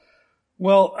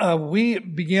We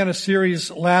began a series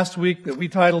last week that we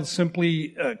titled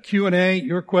simply Q&A,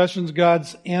 Your Questions,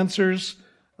 God's Answers.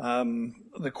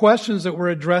 The questions that we're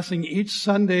addressing each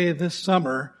Sunday this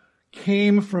summer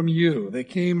came from you. They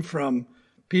came from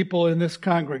people in this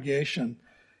congregation.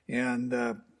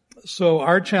 And so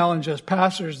our challenge as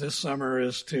pastors this summer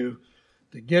is to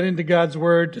get into God's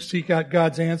Word, to seek out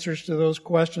God's answers to those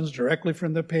questions directly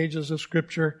from the pages of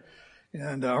Scripture.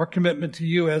 And our commitment to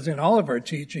you, as in all of our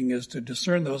teaching, is to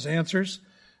discern those answers,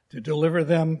 to deliver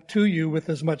them to you with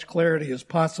as much clarity as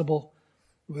possible,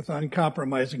 with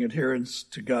uncompromising adherence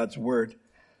to God's Word.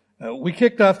 We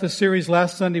kicked off the series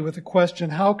last Sunday with the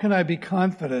question, how can I be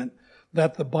confident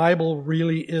that the Bible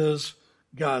really is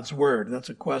God's Word? That's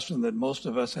a question that most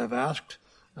of us have asked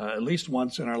at least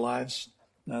once in our lives,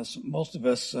 most of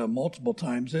us multiple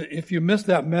times. If you missed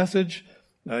that message,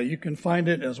 you can find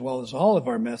it, as well as all of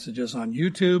our messages, on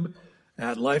YouTube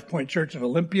at Life Point Church of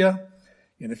Olympia.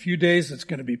 In a few days, it's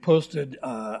going to be posted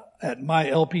at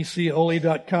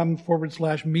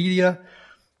mylpcholy.com/media.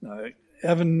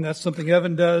 Evan, that's something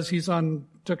Evan does.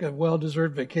 Took a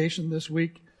well-deserved vacation this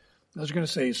week. I was going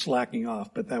to say he's slacking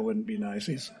off, but that wouldn't be nice.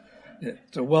 It's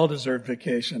a well-deserved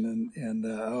vacation, and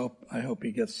I hope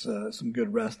he gets some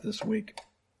good rest this week.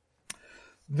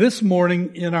 This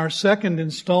morning, in our second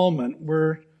installment,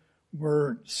 we're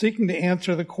seeking to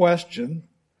answer the question,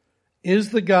 is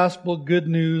the gospel good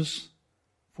news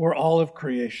for all of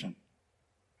creation?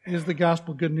 Is the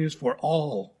gospel good news for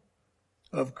all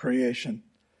of creation?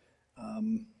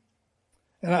 And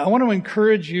I want to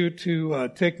encourage you to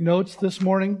take notes this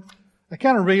morning. I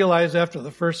kind of realized after the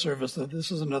first service that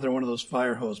this is another one of those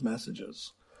fire hose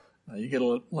messages. You get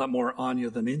a lot more on you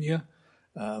than in you.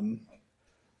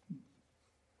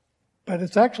 But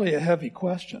it's actually a heavy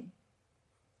question.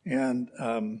 And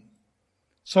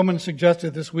someone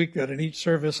suggested this week that in each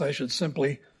service I should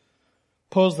simply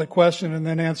pose the question and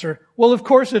then answer, well, of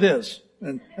course it is,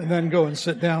 and then go and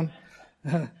sit down.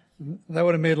 That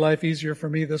would have made life easier for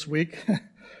me this week.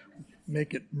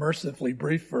 Make it mercifully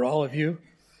brief for all of you.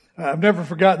 I've never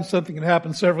forgotten something that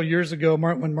happened several years ago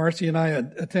when Marcy and I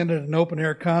had attended an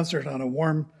open-air concert on a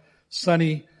warm,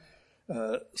 sunny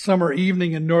summer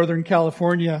evening in Northern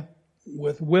California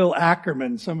with Will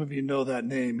Ackerman. Some of you know that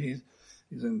name. He's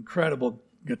an incredible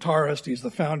guitarist. He's the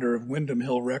founder of Windham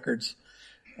Hill Records.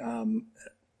 I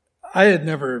had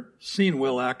never seen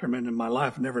Will Ackerman in my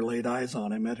life, never laid eyes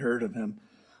on him. I'd heard of him.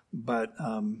 But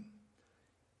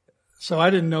so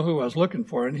I didn't know who I was looking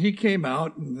for. And he came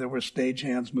out, and there were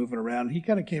stagehands moving around. He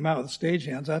kind of came out with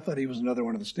stagehands. I thought he was another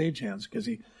one of the stagehands because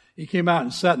he came out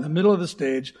and sat in the middle of the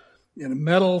stage in a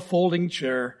metal folding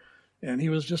chair, and he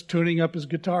was just tuning up his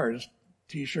guitar, his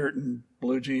T-shirt and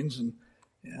blue jeans, and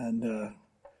I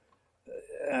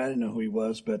didn't know who he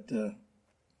was, but then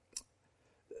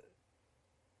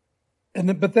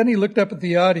he looked up at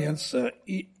the audience.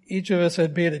 Each of us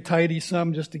had paid a tidy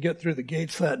sum just to get through the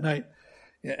gates that night,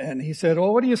 and he said,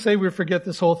 "Well, what do you say we forget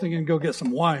this whole thing and go get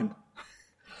some wine?"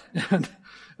 And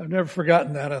I've never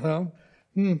forgotten that. I thought,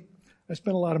 I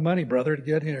spent a lot of money, brother, to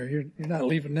get here. You're not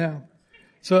leaving now.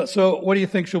 So what do you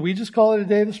think? Should we just call it a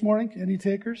day this morning? Any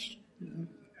takers? I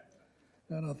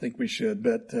don't think we should,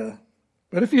 but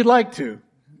if you'd like to,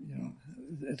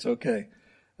 it's okay.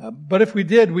 But if we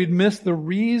did, we'd miss the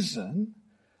reason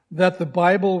that the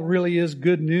Bible really is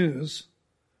good news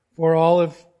for all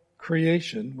of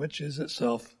creation, which is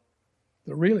itself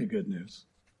the really good news.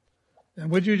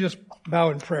 And would you just bow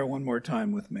in prayer one more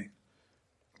time with me?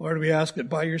 Lord, we ask that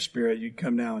by your Spirit you'd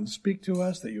come now and speak to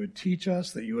us, that you would teach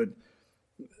us, that you would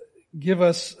give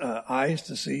us eyes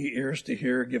to see, ears to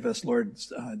hear. Give us, Lord,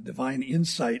 divine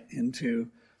insight into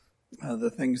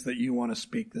the things that you want to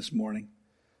speak this morning.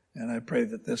 And I pray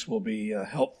that this will be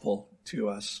helpful to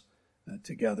us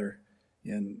together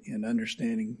in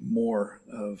understanding more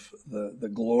of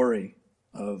the glory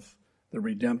of the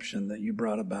redemption that you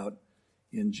brought about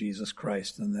in Jesus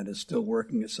Christ and that is still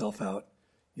working itself out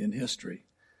in history.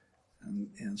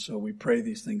 And so we pray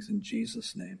these things in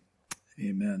Jesus' name.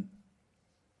 Amen.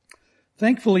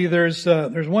 Thankfully, there's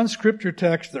one scripture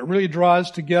text that really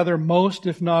draws together most,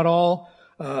 if not all,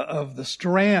 of the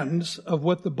strands of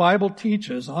what the Bible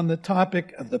teaches on the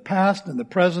topic of the past and the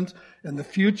present and the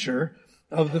future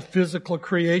of the physical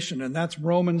creation. And that's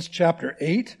Romans chapter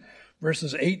 8,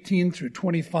 verses 18 through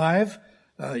 25.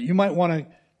 You might want to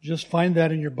just find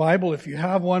that in your Bible if you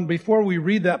have one. Before we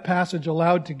read that passage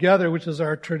aloud together, which is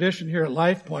our tradition here at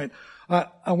Life Point,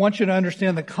 I want you to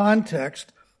understand the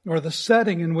context or the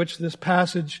setting in which this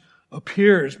passage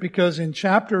appears, because in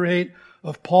chapter 8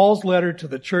 of Paul's letter to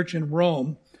the church in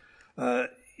Rome,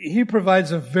 he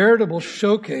provides a veritable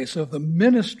showcase of the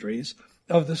ministries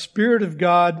of the Spirit of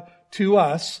God to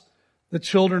us, the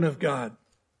children of God.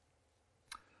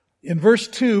 In verse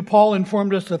 2, Paul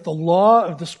informed us that the law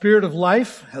of the Spirit of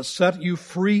life has set you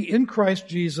free in Christ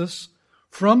Jesus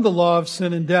from the law of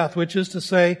sin and death, which is to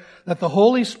say that the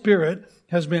Holy Spirit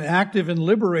has been active in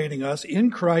liberating us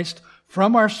in Christ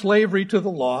from our slavery to the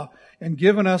law and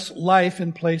given us life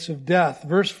in place of death.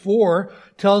 Verse 4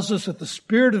 tells us that the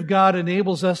Spirit of God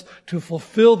enables us to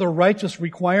fulfill the righteous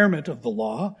requirement of the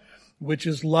law, which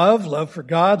is love for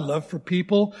God, love for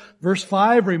people. Verse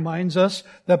 5 reminds us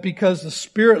that because the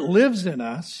Spirit lives in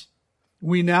us,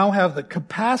 we now have the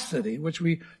capacity, which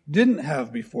we didn't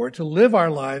have before, to live our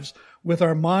lives with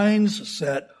our minds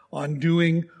set on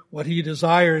doing what He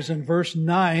desires. In verse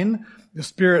 9, the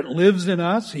Spirit lives in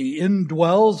us. He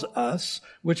indwells us,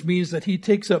 which means that He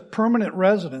takes up permanent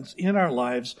residence in our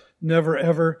lives, never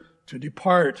ever to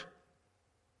depart.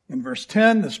 In verse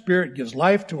 10, the Spirit gives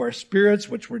life to our spirits,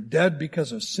 which were dead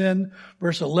because of sin.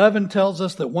 Verse 11 tells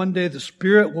us that one day the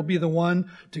Spirit will be the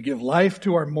one to give life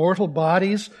to our mortal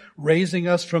bodies, raising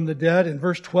us from the dead. In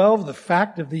verse 12, the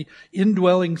fact of the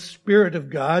indwelling Spirit of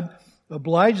God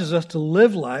obliges us to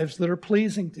live lives that are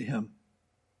pleasing to Him.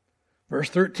 Verse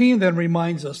 13 then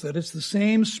reminds us that it's the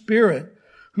same Spirit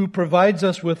who provides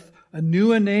us with a new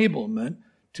enablement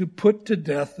to put to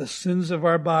death the sins of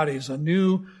our bodies, a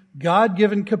new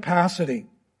God-given capacity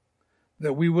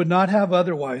that we would not have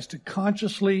otherwise to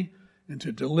consciously and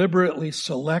to deliberately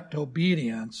select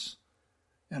obedience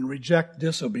and reject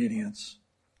disobedience.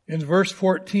 In verse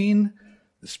 14,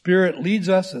 the Spirit leads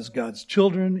us as God's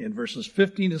children. In verses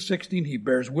 15 to 16, He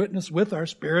bears witness with our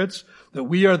spirits that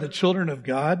we are the children of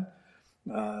God.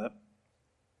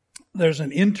 There's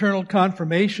an internal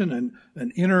confirmation and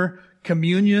an inner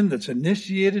communion that's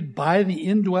initiated by the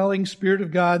indwelling Spirit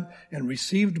of God and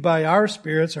received by our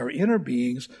spirits, our inner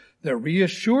beings, that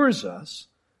reassures us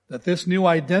that this new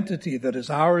identity that is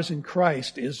ours in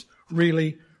Christ is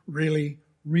really, really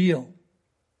real.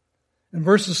 In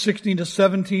verses 16 to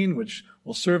 17, which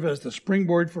will serve as the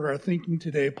springboard for our thinking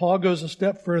today, Paul goes a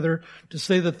step further to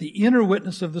say that the inner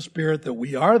witness of the Spirit, that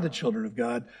we are the children of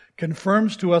God,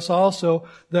 confirms to us also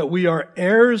that we are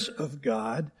heirs of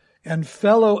God and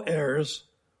fellow heirs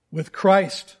with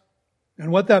Christ.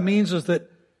 And what that means is that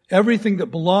everything that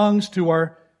belongs to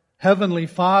our Heavenly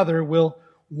Father will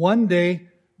one day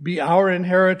be our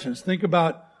inheritance. Think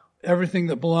about everything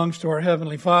that belongs to our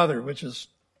Heavenly Father, which is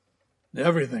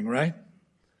everything, right?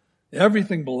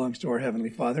 Everything belongs to our Heavenly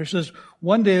Father. It says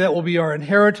one day that will be our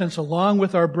inheritance along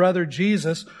with our brother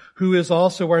Jesus, who is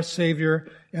also our Savior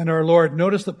and our Lord.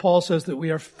 Notice that Paul says that we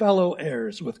are fellow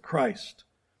heirs with Christ.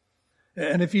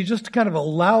 And if you just kind of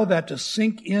allow that to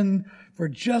sink in for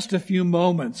just a few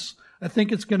moments, I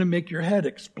think it's going to make your head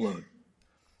explode.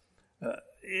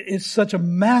 It's such a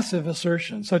massive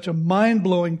assertion, such a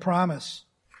mind-blowing promise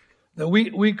that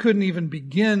we couldn't even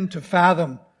begin to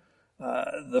fathom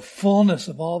the fullness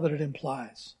of all that it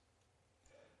implies.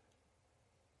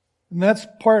 And that's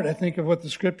part, I think, of what the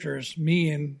Scriptures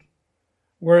mean,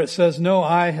 where it says, no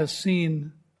eye has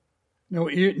seen,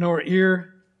 nor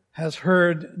ear has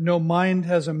heard, no mind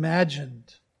has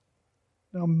imagined.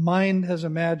 No mind has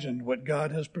imagined what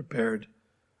God has prepared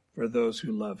for those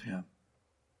who love Him.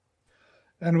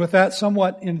 And with that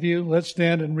somewhat in view, let's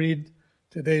stand and read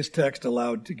today's text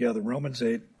aloud together. Romans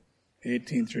 8,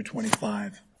 18 through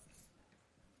 25.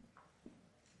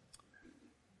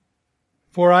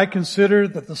 For I consider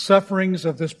that the sufferings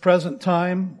of this present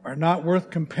time are not worth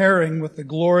comparing with the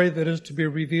glory that is to be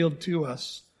revealed to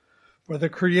us. For the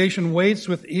creation waits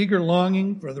with eager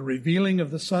longing for the revealing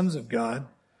of the sons of God.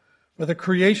 For the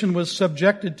creation was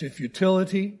subjected to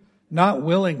futility, not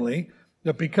willingly,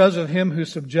 but because of Him who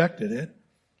subjected it,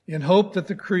 in hope that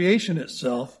the creation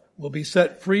itself will be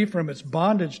set free from its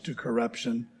bondage to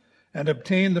corruption and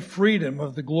obtain the freedom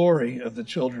of the glory of the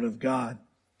children of God.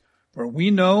 For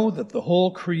we know that the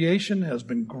whole creation has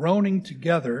been groaning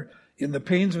together in the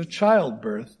pains of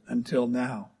childbirth until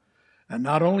now. And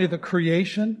not only the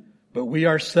creation, but we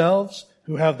ourselves,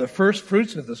 who have the first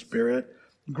fruits of the Spirit,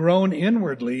 groan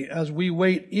inwardly as we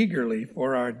wait eagerly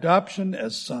for our adoption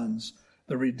as sons,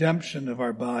 the redemption of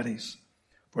our bodies.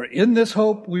 For in this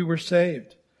hope we were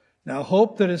saved. Now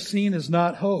hope that is seen is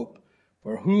not hope,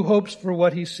 for who hopes for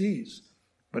what he sees?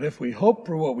 But if we hope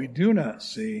for what we do not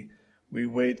see, we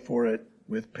wait for it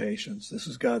with patience. This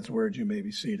is God's word. You may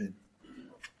be seated.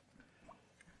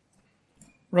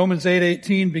 Romans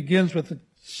 8:18 begins with the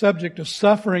subject of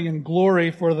suffering and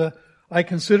glory. I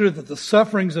consider that the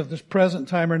sufferings of this present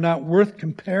time are not worth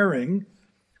comparing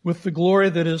with the glory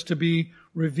that is to be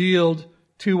revealed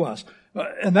to us.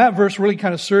 And that verse really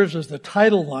kind of serves as the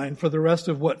title line for the rest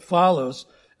of what follows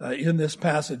in this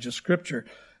passage of Scripture.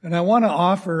 And I want to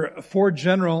offer 4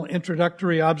 general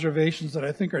introductory observations that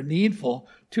I think are needful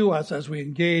to us as we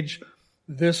engage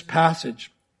this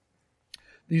passage.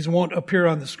 These won't appear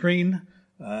on the screen.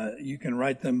 You can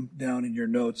write them down in your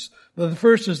notes. But the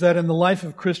first is that in the life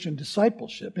of Christian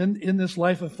discipleship, in this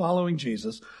life of following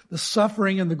Jesus, the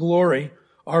suffering and the glory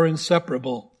are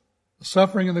inseparable. The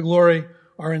suffering and the glory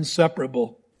are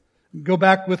inseparable. Go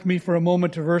back with me for a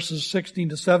moment to verses 16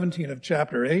 to 17 of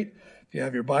chapter 8. If you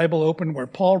have your Bible open, where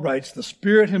Paul writes, "The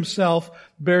Spirit himself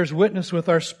bears witness with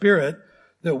our spirit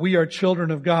that we are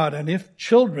children of God. And if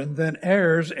children, then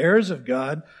heirs, heirs of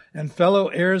God, and fellow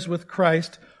heirs with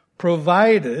Christ,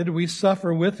 provided we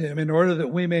suffer with him in order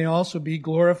that we may also be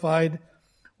glorified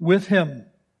with him."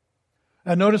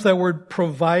 And notice that word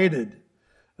provided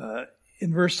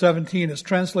in verse 17 is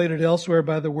translated elsewhere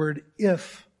by the word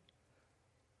if.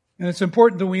 And it's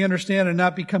important that we understand and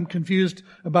not become confused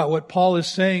about what Paul is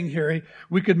saying here.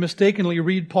 We could mistakenly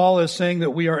read Paul as saying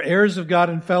that we are heirs of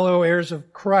God and fellow heirs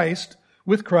of Christ,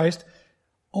 with Christ,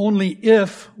 only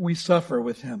if we suffer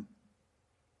with him.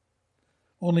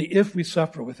 Only if we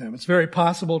suffer with him. It's very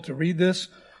possible to read this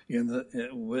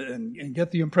and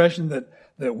get the impression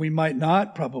that we might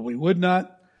not, probably would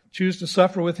not, choose to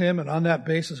suffer with him, and on that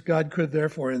basis God could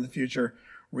therefore in the future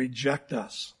reject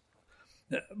us.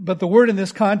 But the word in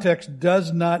this context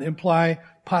does not imply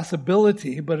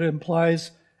possibility, but it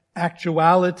implies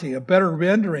actuality. A better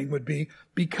rendering would be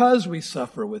because we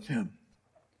suffer with him,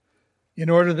 in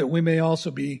order that we may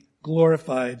also be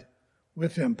glorified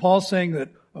with him. Paul's saying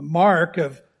that a mark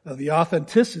of the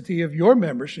authenticity of your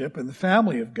membership in the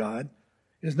family of God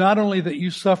is not only that you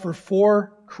suffer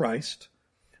for Christ,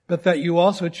 but that you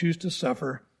also choose to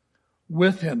suffer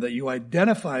with him, that you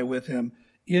identify with him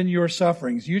in your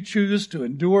sufferings. You choose to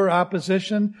endure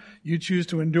opposition. You choose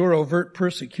to endure overt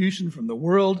persecution from the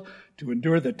world, to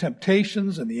endure the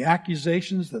temptations and the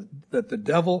accusations that the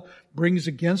devil brings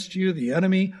against you, the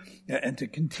enemy, and to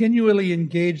continually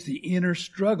engage the inner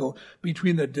struggle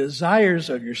between the desires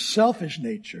of your selfish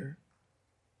nature.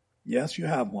 Yes, you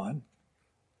have one.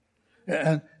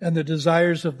 And the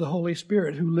desires of the Holy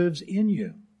Spirit who lives in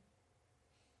you.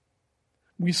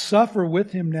 We suffer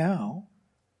with him now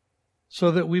so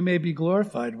that we may be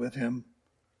glorified with him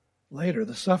later.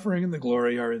 The suffering and the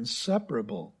glory are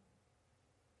inseparable.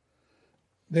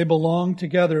 They belong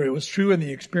together. It was true in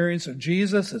the experience of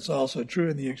Jesus. It's also true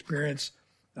in the experience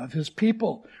of his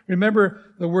people. Remember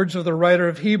the words of the writer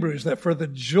of Hebrews, that for the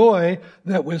joy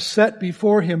that was set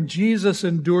before him, Jesus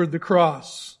endured the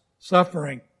cross,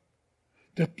 suffering,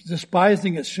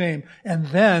 despising its shame, and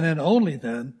then, and only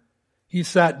then, he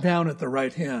sat down at the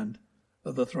right hand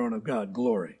of the throne of God.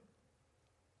 Glory.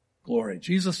 Glory.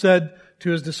 Jesus said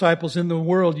to his disciples, "In the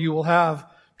world you will have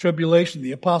tribulation."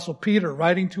 The Apostle Peter,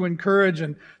 writing to encourage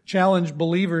and challenge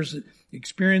believers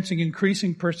experiencing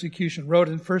increasing persecution, wrote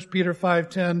in 1 Peter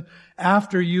 5:10,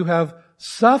 "After you have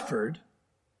suffered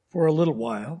for a little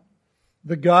while,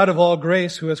 the God of all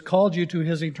grace, who has called you to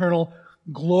his eternal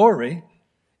glory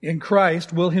in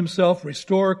Christ, will himself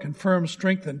restore, confirm,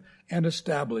 strengthen, and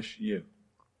establish you."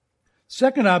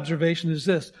 Second observation is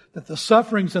this, that the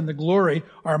sufferings and the glory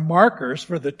are markers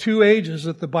for the 2 ages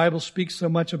that the Bible speaks so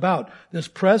much about, this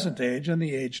present age and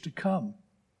the age to come.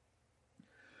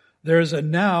 There is a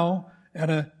now and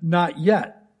a not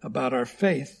yet about our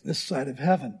faith this side of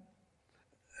heaven.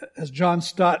 As John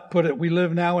Stott put it, we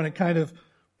live now in a kind of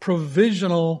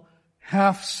provisional,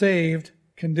 half-saved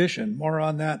condition. More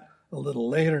on that a little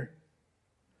later.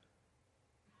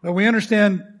 But we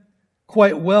understand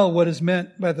quite well what is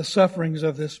meant by the sufferings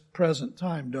of this present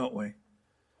time, don't we?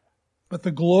 But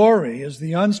the glory is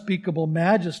the unspeakable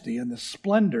majesty and the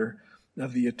splendor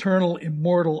of the eternal,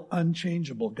 immortal,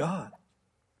 unchangeable God.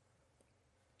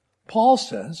 Paul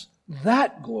says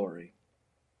that glory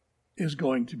is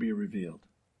going to be revealed.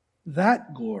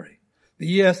 That glory.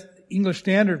 The English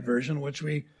Standard Version, which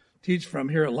we teach from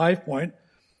here at Life Point,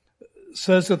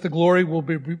 says that the glory will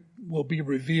be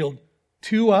revealed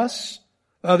to us.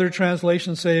 Other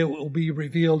translations say it will be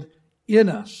revealed in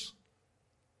us,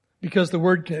 because the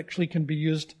word actually can be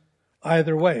used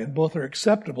either way, and both are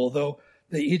acceptable, though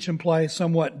they each imply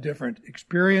somewhat different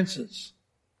experiences.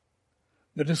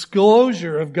 The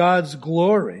disclosure of God's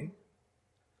glory,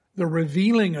 the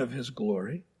revealing of his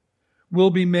glory, will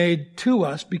be made to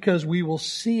us because we will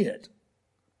see it.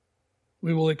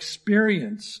 We will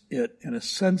experience it in a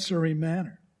sensory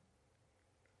manner.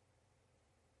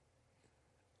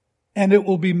 And it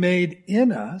will be made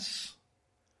in us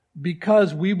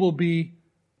because we will be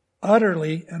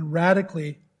utterly and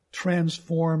radically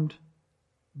transformed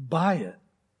by it.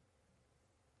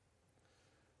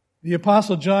 The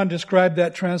Apostle John described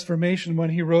that transformation when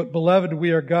he wrote, "Beloved,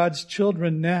 we are God's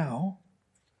children now,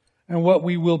 and what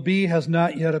we will be has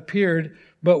not yet appeared,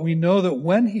 but we know that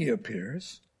when he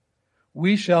appears,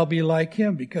 we shall be like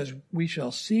him, because we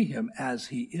shall see him as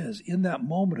he is." In that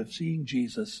moment of seeing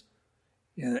Jesus,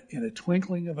 in a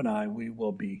twinkling of an eye, we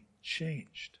will be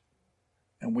changed,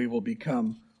 and we will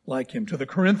become like him. To the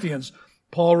Corinthians,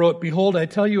 Paul wrote, "Behold, I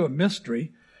tell you a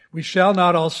mystery. We shall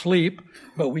not all sleep,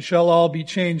 but we shall all be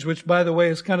changed," which, by the way,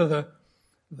 is kind of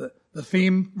the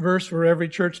theme verse for every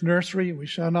church nursery. We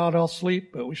shall not all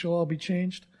sleep, but we shall all be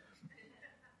changed.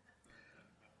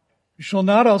 We shall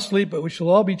not all sleep, but we shall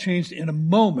all be changed in a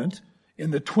moment, in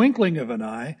the twinkling of an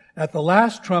eye, at the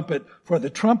last trumpet, for the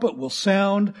trumpet will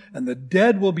sound, and the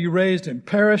dead will be raised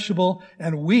imperishable,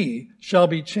 and we shall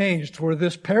be changed. For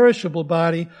this perishable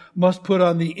body must put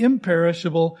on the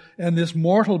imperishable, and this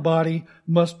mortal body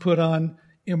must put on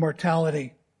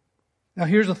immortality. Now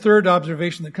here's a third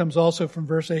observation that comes also from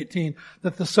verse 18,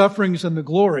 that the sufferings and the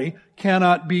glory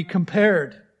cannot be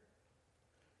compared.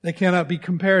 They cannot be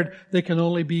compared. They can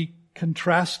only be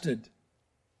contrasted.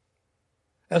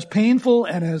 As painful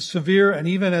and as severe and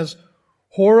even as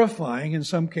horrifying in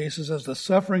some cases as the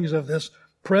sufferings of this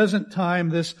present time,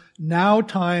 this now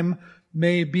time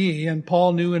may be, and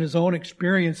Paul knew in his own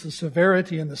experience the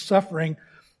severity and the suffering,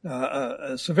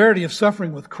 severity of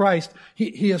suffering with Christ,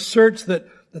 he asserts that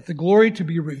the glory to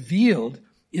be revealed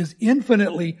is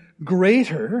infinitely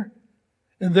greater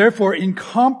and therefore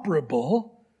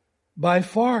incomparable by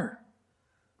far.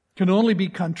 Can only be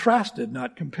contrasted,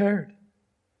 not compared.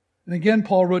 And again,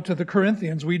 Paul wrote to the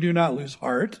Corinthians, "We do not lose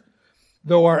heart,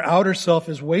 though our outer self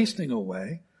is wasting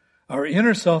away. Our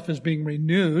inner self is being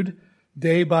renewed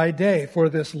day by day. For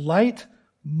this light,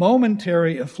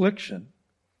 momentary affliction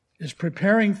is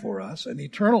preparing for us an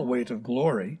eternal weight of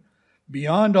glory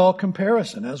beyond all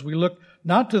comparison, as we look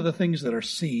not to the things that are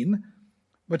seen,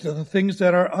 but to the things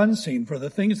that are unseen. For the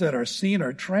things that are seen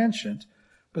are transient,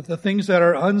 but the things that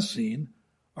are unseen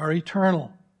are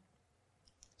eternal."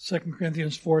 2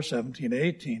 Corinthians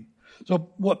 4:17-18.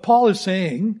 So what Paul is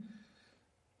saying,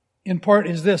 in part,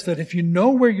 is this, that if you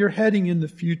know where you're heading in the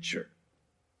future,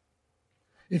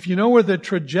 if you know where the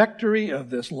trajectory of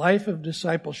this life of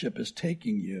discipleship is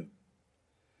taking you,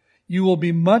 you will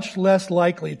be much less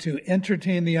likely to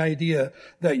entertain the idea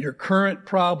that your current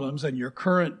problems and your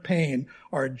current pain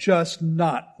are just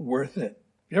not worth it.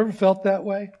 You ever felt that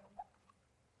way?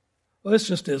 Well, this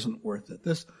just isn't worth it.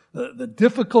 The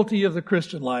difficulty of the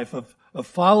Christian life, of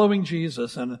following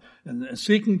Jesus and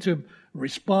seeking to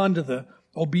respond to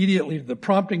obediently to the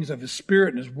promptings of His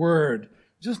Spirit and His Word,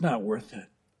 just not worth it.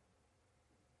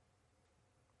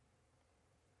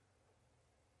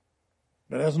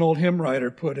 But as an old hymn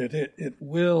writer put it, it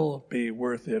will be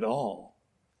worth it all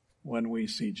when we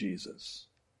see Jesus.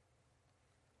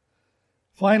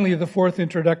 Finally, the fourth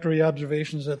introductory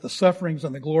observation is that the sufferings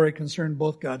and the glory concern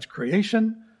both God's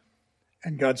creation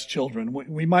and God's children.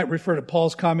 We might refer to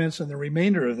Paul's comments in the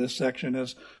remainder of this section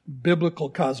as biblical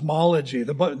cosmology,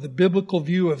 the biblical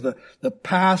view of the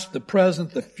past, the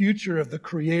present, the future of the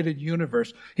created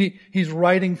universe. He's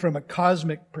writing from a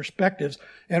cosmic perspective,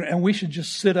 and we should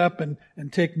just sit up and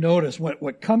take notice.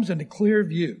 What comes into clear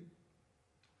view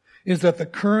is that the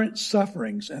current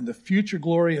sufferings and the future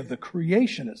glory of the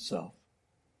creation itself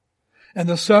and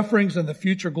the sufferings and the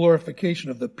future glorification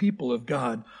of the people of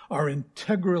God are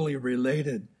integrally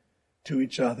related to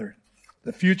each other.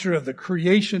 The future of the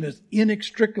creation is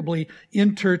inextricably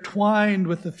intertwined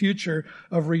with the future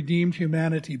of redeemed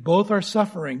humanity. Both are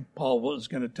suffering, Paul was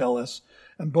going to tell us,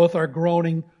 and both are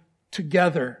groaning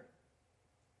together.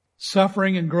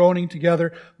 Suffering and groaning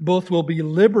together, both will be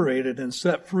liberated and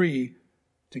set free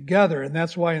together. And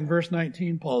that's why in verse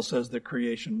 19 Paul says the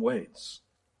creation waits.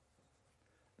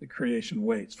 The creation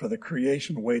waits, for the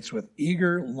creation waits with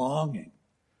eager longing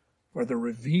for the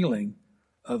revealing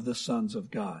of the sons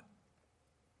of God.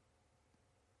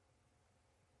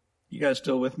 You guys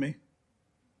still with me?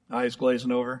 Eyes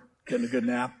glazing over, getting a good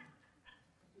nap?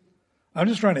 I'm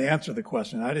just trying to answer the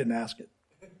question. I didn't ask it.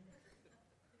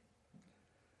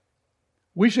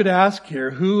 We should ask here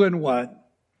who and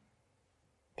what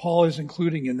Paul is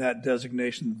including in that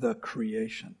designation, the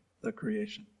creation. The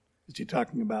creation. Is he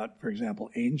talking about, for example,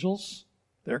 angels?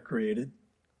 They're created.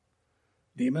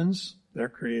 Demons? They're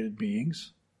created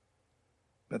beings.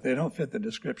 But they don't fit the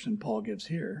description Paul gives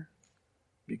here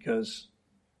because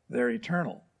they're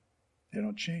eternal. They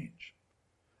don't change.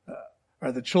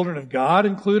 Are the children of God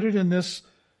included in this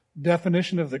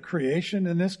definition of the creation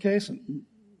in this case?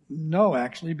 No,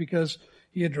 actually, because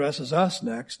he addresses us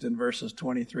next in verses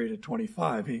 23 to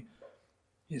 25.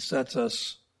 He sets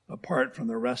us apart from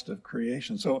the rest of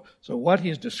creation. So what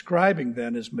he's describing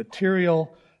then is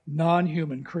material,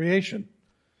 non-human creation.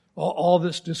 All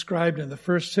this described in the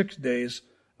first 6 days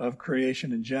of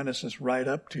creation in Genesis, right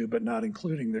up to, but not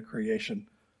including, the creation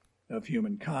of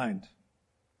humankind.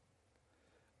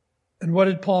 And what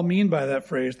did Paul mean by that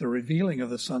phrase, the revealing of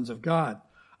the sons of God?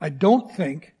 I don't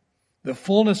think the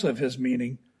fullness of his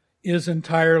meaning is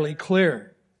entirely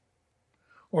clear,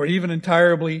 or even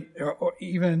entirely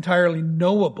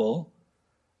knowable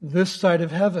this side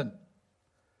of heaven.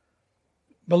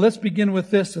 But let's begin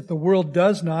with this, that the world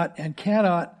does not and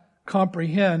cannot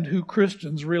comprehend who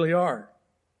Christians really are.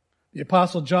 The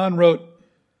Apostle John wrote,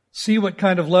 "See what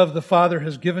kind of love the Father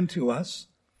has given to us,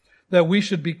 that we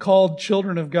should be called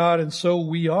children of God, and so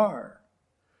we are.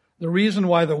 The reason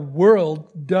why the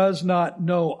world does not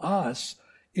know us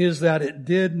is that it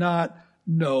did not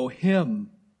know Him."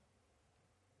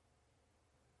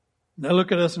 They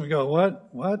look at us and we go,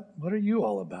 what are you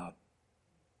all about?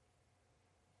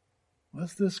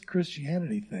 What's this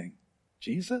Christianity thing?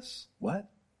 Jesus?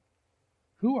 What?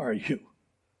 Who are you?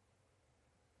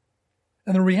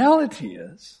 And the reality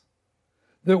is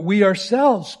that we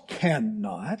ourselves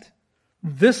cannot,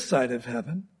 this side of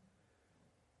heaven,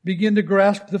 begin to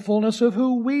grasp the fullness of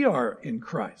who we are in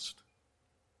Christ.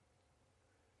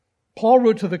 Paul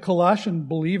wrote to the Colossian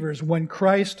believers, "When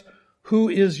Christ, who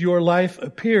is your life,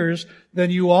 appears, then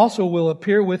you also will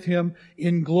appear with Him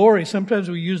in glory." Sometimes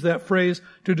we use that phrase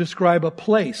to describe a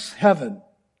place, heaven.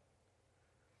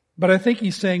 But I think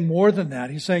he's saying more than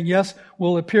that. He's saying, yes,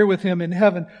 we'll appear with Him in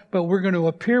heaven, but we're going to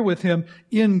appear with Him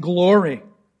in glory.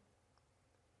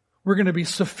 We're going to be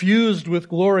suffused with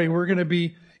glory. We're going to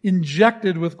be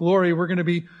injected with glory. We're going to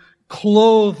be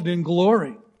clothed in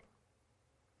glory.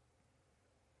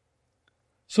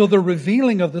 So the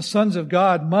revealing of the sons of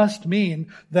God must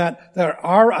mean that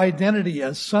our identity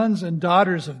as sons and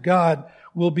daughters of God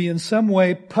will be in some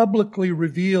way publicly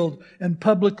revealed and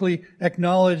publicly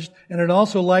acknowledged. And it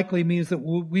also likely means that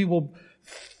we will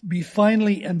be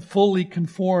finally and fully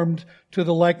conformed to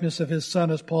the likeness of His Son,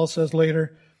 as Paul says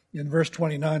later in verse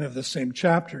 29 of the same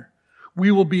chapter. We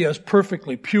will be as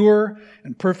perfectly pure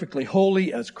and perfectly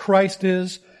holy as Christ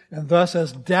is, and thus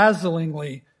as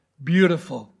dazzlingly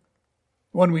beautiful.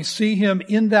 When we see Him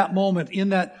in that moment, in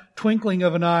that twinkling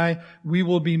of an eye, we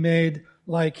will be made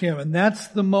like Him. And that's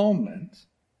the moment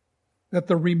that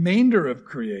the remainder of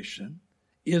creation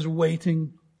is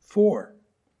waiting for.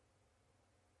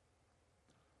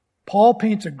 Paul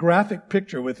paints a graphic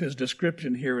picture with his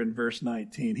description here in verse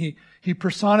 19. He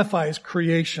personifies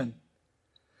creation.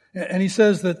 And he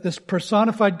says that this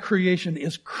personified creation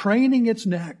is craning its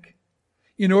neck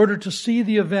in order to see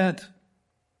the event,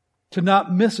 to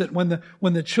not miss it when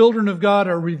the children of God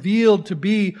are revealed to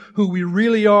be who we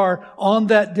really are on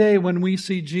that day when we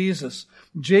see Jesus.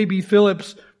 J.B.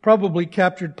 Phillips probably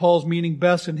captured Paul's meaning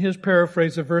best in his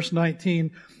paraphrase of verse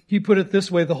 19. He put it this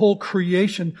way: the whole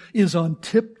creation is on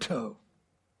tiptoe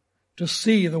to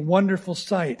see the wonderful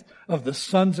sight of the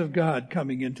sons of God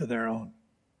coming into their own.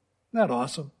 Isn't that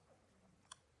awesome?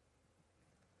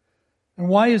 And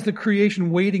why is the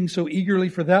creation waiting so eagerly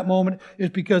for that moment?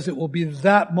 It's because it will be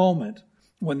that moment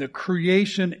when the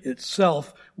creation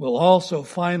itself will also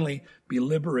finally be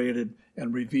liberated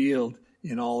and revealed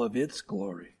in all of its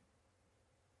glory.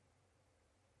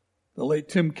 The late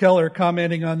Tim Keller,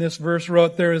 commenting on this verse,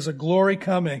 wrote, "There is a glory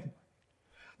coming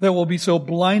that will be so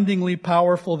blindingly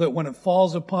powerful that when it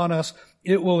falls upon us,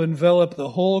 it will envelop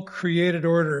the whole created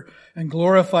order and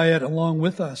glorify it along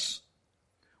with us.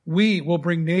 We will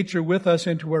bring nature with us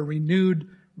into a renewed,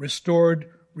 restored,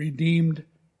 redeemed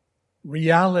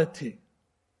reality."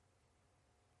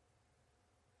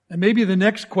 And maybe the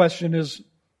next question is,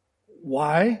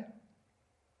 why?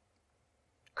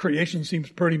 Creation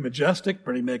seems pretty majestic,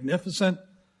 pretty magnificent,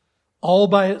 all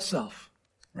by itself,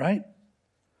 right?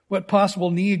 What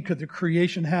possible need could the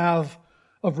creation have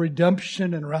of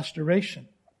redemption and restoration?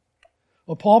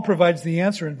 Well, Paul provides the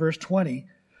answer in verse 20,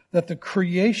 that the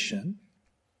creation,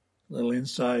 little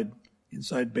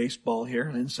inside baseball here,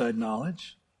 inside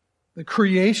knowledge, the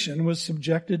creation was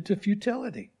subjected to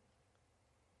futility.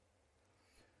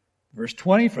 Verse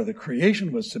 20, "For the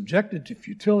creation was subjected to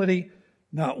futility,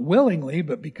 not willingly,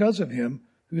 but because of Him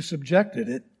who subjected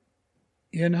it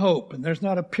in hope." And there's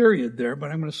not a period there,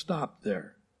 but I'm going to stop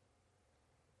there.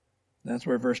 That's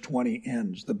where verse 20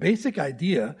 ends. The basic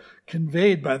idea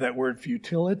conveyed by that word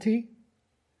futility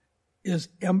is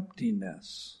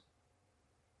emptiness.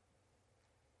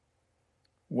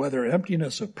 Whether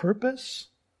emptiness of purpose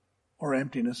or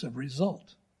emptiness of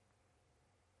result.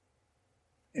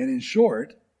 And in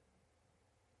short,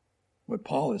 what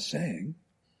Paul is saying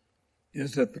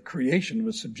is that the creation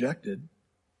was subjected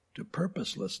to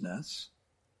purposelessness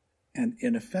and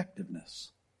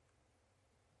ineffectiveness.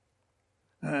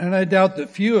 And I doubt that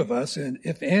few of us, and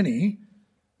if any,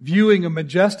 viewing a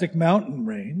majestic mountain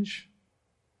range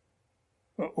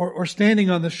or standing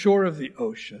on the shore of the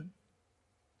ocean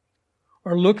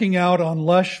or looking out on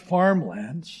lush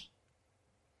farmlands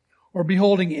or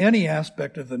beholding any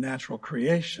aspect of the natural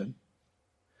creation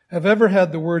have ever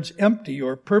had the words empty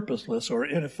or purposeless or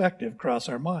ineffective cross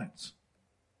our minds.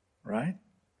 Right?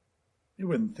 You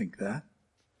wouldn't think that.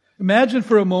 Imagine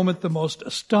for a moment the most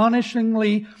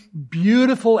astonishingly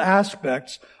beautiful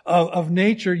aspects of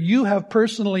nature you have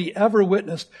personally ever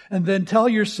witnessed, and then tell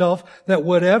yourself that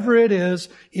whatever it is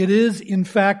in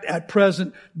fact at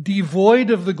present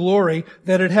devoid of the glory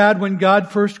that it had when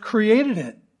God first created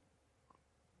it.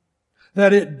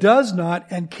 That it does not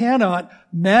and cannot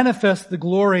manifest the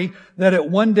glory that it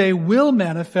one day will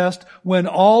manifest when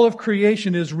all of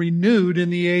creation is renewed in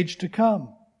the age to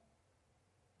come.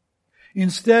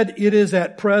 Instead, it is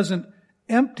at present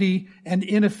empty and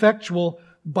ineffectual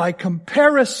by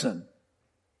comparison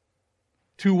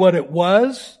to what it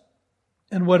was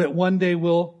and what it one day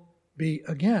will be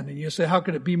again. And you say, how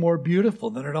could it be more beautiful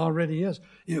than it already is?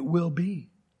 It will be.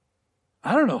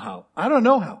 I don't know how.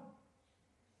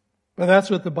 But that's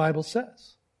what the Bible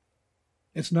says.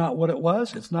 It's not what it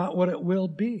was. It's not what it will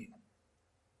be.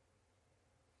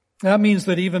 That means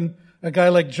that even a guy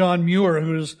like John Muir,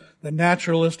 who's the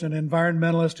naturalist and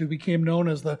environmentalist who became known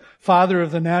as the father of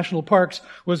the national parks,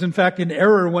 was in fact in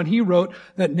error when he wrote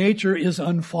that nature is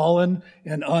unfallen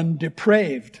and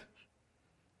undepraved.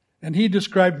 And he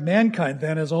described mankind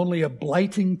then as only a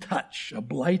blighting touch.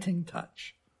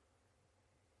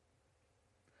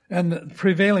 And the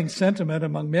prevailing sentiment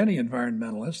among many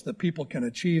environmentalists that people can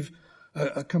achieve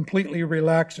a completely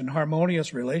relaxed and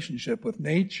harmonious relationship with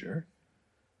nature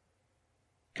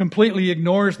completely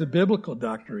ignores the biblical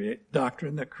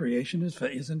doctrine that creation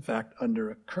is in fact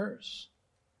under a curse.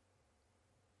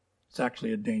 It's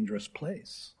actually a dangerous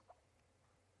place.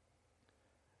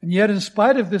 And yet, in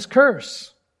spite of this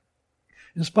curse,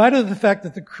 in spite of the fact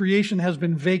that the creation has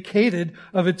been vacated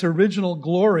of its original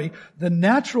glory, the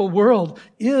natural world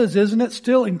is, isn't it,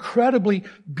 still incredibly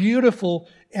beautiful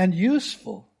and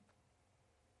useful.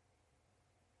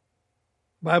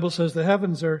 The Bible says the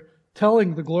heavens are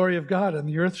telling the glory of God, and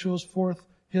the earth shows forth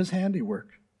His handiwork.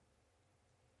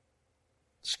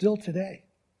 Still today.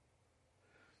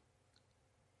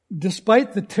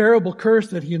 Despite the terrible curse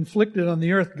that He inflicted on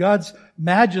the earth, God's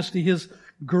majesty, His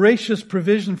gracious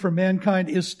provision for mankind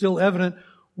is still evident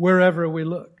wherever we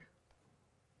look.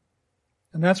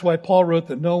 And that's why Paul wrote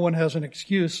that no one has an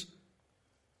excuse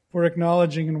for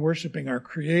acknowledging and worshiping our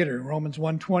Creator. Romans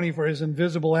 1:20, for His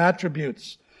invisible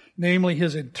attributes, namely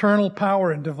His eternal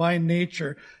power and divine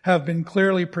nature, have been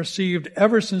clearly perceived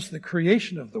ever since the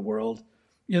creation of the world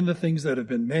in the things that have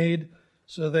been made,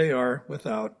 so they are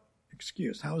without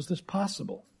excuse. How is this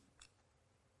possible?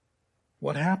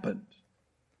 What happened?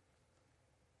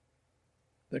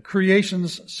 The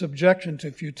creation's subjection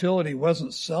to futility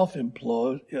wasn't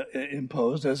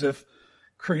self-imposed, as if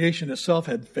creation itself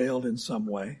had failed in some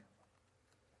way.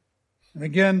 And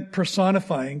again,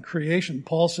 personifying creation,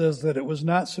 Paul says that it was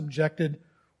not subjected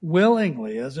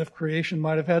willingly, as if creation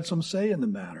might have had some say in the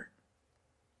matter.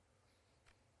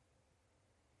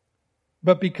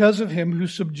 But because of Him who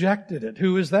subjected it.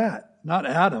 Who is that? Not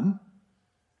Adam,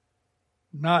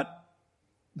 not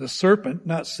the serpent,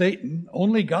 not Satan,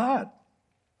 only God.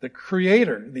 The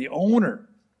Creator, the owner,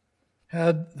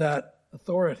 had that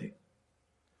authority.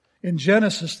 In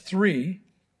Genesis 3,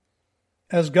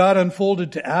 as God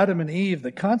unfolded to Adam and Eve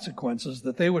the consequences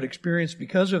that they would experience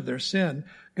because of their sin,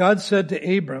 God said to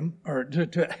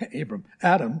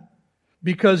Adam,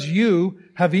 because you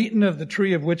have eaten of the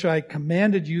tree of which I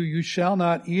commanded you, you shall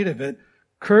not eat of it.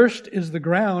 Cursed is the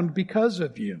ground because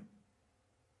of you.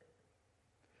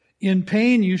 In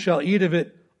pain you shall eat of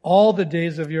it all the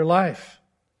days of your life.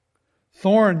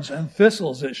 Thorns and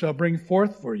thistles it shall bring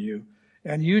forth for you,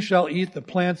 and you shall eat the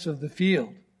plants of the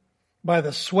field. By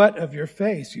the sweat of your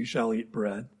face you shall eat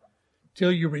bread,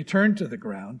 till you return to the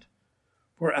ground.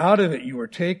 For out of it you were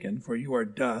taken, for you are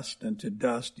dust, and to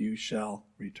dust you shall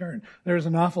return. There's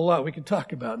an awful lot we could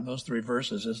talk about in those 3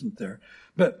 verses, isn't there?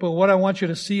 But what I want you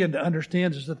to see and to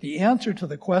understand is that the answer to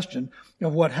the question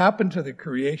of what happened to the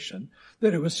creation,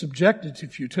 that it was subjected to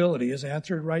futility, is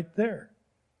answered right there.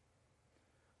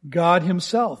 God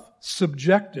Himself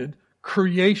subjected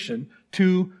creation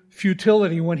to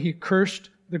futility when He cursed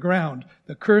the ground.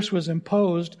 The curse was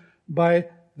imposed by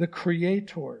the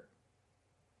Creator.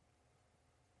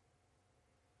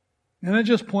 And it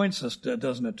just points us,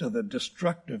 doesn't it, to the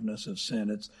destructiveness of sin.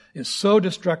 It's so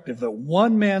destructive that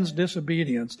one man's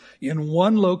disobedience in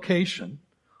one location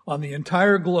on the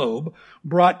entire globe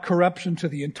brought corruption to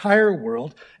the entire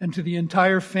world and to the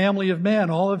entire family of man,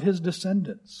 all of his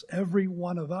descendants, every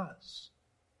one of us.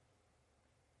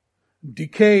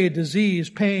 Decay, disease,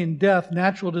 pain, death,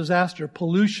 natural disaster,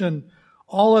 pollution,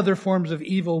 all other forms of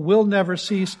evil will never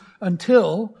cease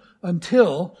until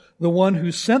the one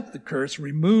who sent the curse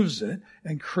removes it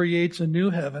and creates a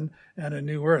new heaven and a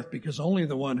new earth, because only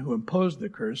the one who imposed the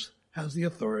curse has the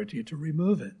authority to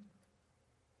remove it.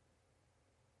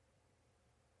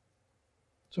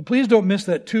 So please don't miss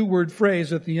that two-word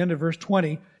phrase at the end of verse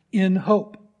 20, in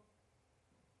hope.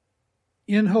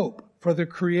 In hope, for the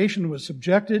creation was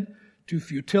subjected to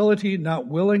futility, not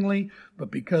willingly,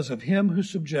 but because of him who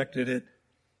subjected it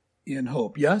in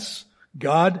hope. Yes,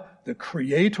 God, the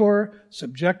Creator,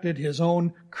 subjected his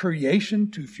own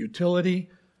creation to futility,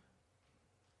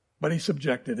 but he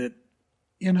subjected it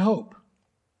in hope.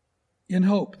 In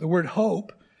hope. The word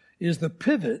hope is the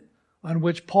pivot on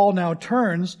which Paul now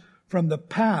turns from the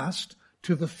past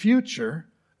to the future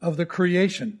of the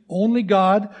creation. Only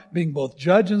God, being both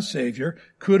judge and Savior,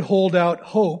 could hold out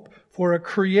hope for a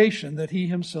creation that he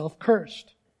himself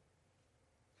cursed.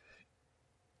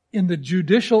 In the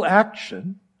judicial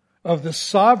action of the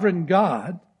sovereign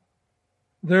God,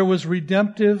 there was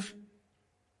redemptive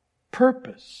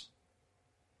purpose.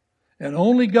 And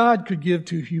only God could give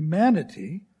to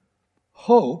humanity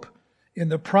hope in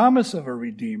the promise of a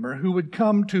Redeemer who would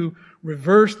come to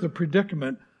reverse the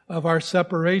predicament of our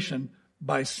separation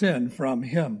by sin from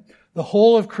him. The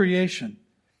whole of creation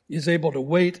is able to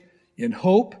wait in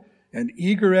hope and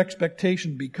eager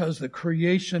expectation because the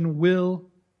creation will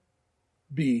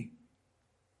be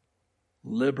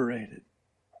liberated.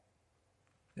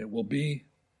 It will be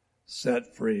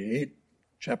set free.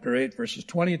 Chapter 8, verses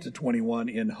 20 to 21,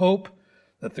 in hope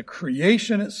that the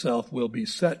creation itself will be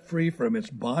set free from its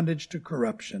bondage to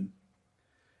corruption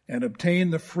and obtain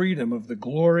the freedom of the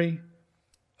glory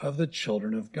of the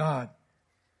children of God.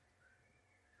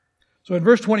 So in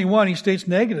verse 21, he states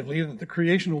negatively that the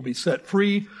creation will be set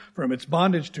free from its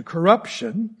bondage to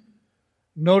corruption.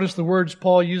 Notice the words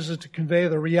Paul uses to convey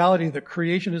the reality that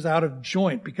creation is out of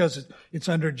joint because it's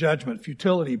under judgment,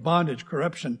 futility, bondage,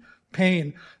 corruption,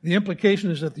 pain. The implication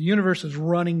is that the universe is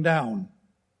running down.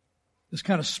 This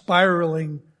kind of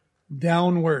spiraling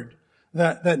downward.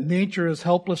 That nature is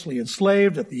helplessly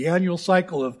enslaved, that the annual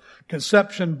cycle of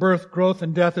conception, birth, growth,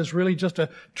 and death is really just a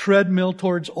treadmill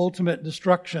towards ultimate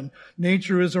destruction.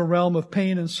 Nature is a realm of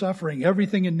pain and suffering.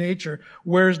 Everything in nature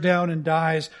wears down and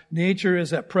dies. Nature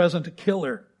is at present a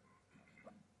killer.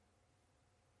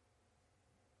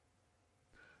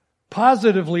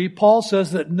 Positively, Paul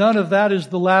says that none of that is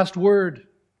the last word.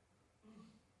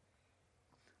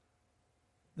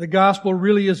 The gospel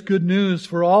really is good news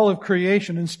for all of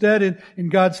creation. Instead, in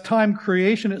God's time,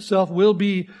 creation itself will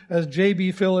be, as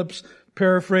J.B. Phillips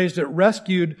paraphrased it,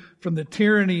 rescued from the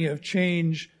tyranny of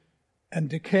change and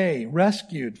decay.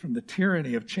 Rescued from the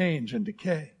tyranny of change and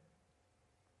decay.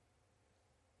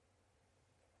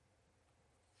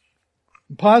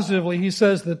 And positively, he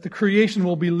says that the creation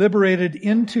will be liberated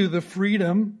into the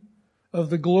freedom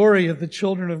of the glory of the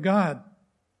children of God.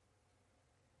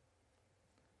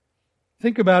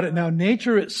 Think about it now.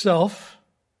 Nature itself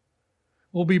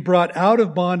will be brought out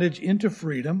of bondage into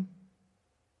freedom,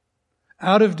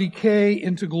 out of decay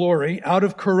into glory, out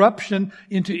of corruption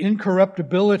into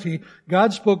incorruptibility.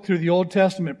 God spoke through the Old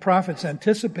Testament prophets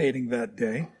anticipating that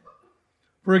day.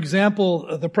 For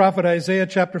example, the prophet Isaiah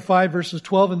chapter 5 verses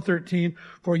 12 and 13,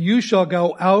 "For you shall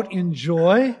go out in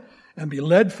joy and be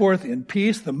led forth in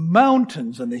peace. The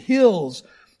mountains and the hills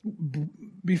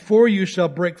before you shall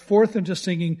break forth into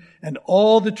singing, and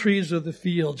all the trees of the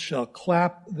field shall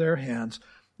clap their hands.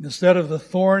 Instead of the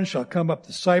thorn shall come up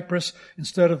the cypress,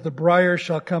 instead of the briar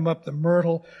shall come up the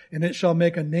myrtle, and it shall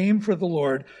make a name for the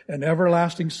Lord, an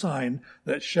everlasting sign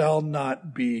that shall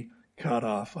not be cut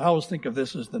off." I always think of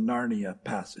this as the Narnia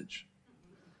passage.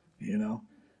 You know?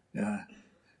 Yeah.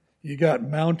 You got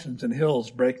mountains and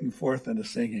hills breaking forth into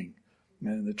singing,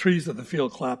 and the trees of the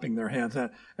field clapping their hands.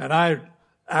 And I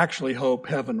actually hope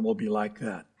heaven will be like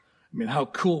that. I mean, how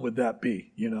cool would that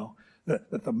be, you know,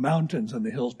 that the mountains and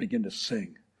the hills begin to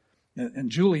sing. And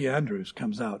Julie Andrews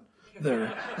comes out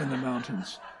there in the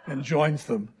mountains and joins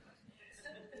them.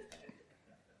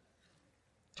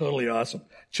 Totally awesome.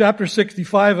 Chapter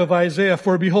 65 of Isaiah,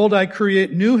 "For behold, I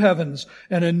create new heavens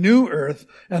and a new earth,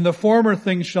 and the former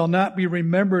things shall not be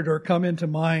remembered or come into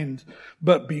mind,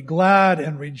 but be glad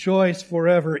and rejoice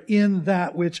forever in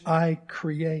that which I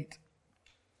create."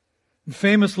 And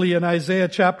famously in Isaiah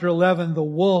chapter 11, the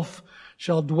wolf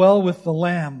shall dwell with the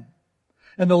lamb,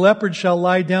 and the leopard shall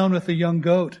lie down with the young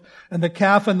goat, and the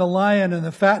calf and the lion and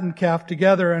the fattened calf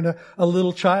together, and a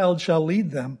little child shall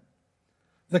lead them.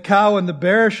 The cow and the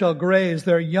bear shall graze,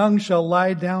 their young shall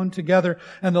lie down together,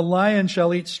 and the lion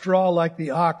shall eat straw like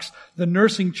the ox. The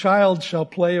nursing child shall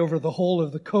play over the hole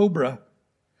of the cobra,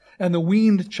 and the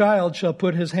weaned child shall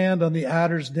put his hand on the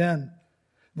adder's den.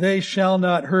 They shall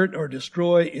not hurt or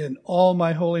destroy in all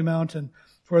my holy mountain,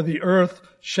 for the earth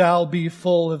shall be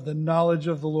full of the knowledge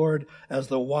of the Lord as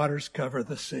the waters cover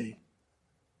the sea.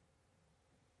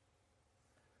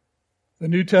 The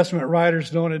New Testament writers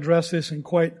don't address this in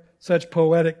quite such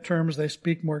poetic terms. They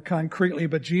speak more concretely,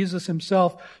 but Jesus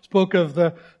himself spoke of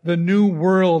the new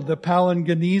world, the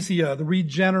palingenesia, the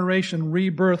regeneration,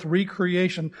 rebirth,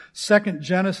 recreation, second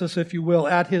Genesis, if you will,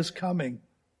 at his coming.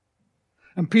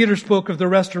 And Peter spoke of the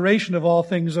restoration of all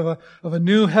things, of a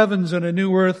new heavens and a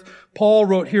new earth. Paul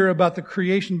wrote here about the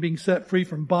creation being set free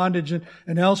from bondage,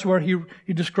 and elsewhere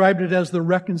he described it as the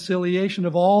reconciliation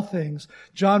of all things.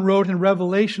 John wrote in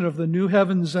Revelation of the new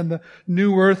heavens and the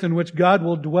new earth in which God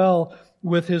will dwell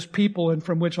with his people, and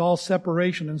from which all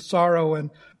separation and sorrow and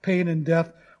pain and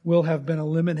death will have been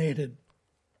eliminated.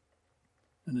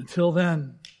 And until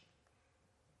then,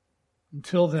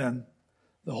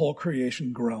 the whole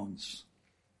creation groans.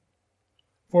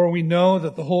 For we know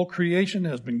that the whole creation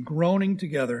has been groaning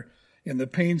together in the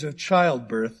pains of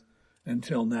childbirth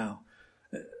until now.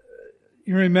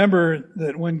 You remember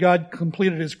that when God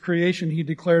completed his creation, he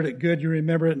declared it good. You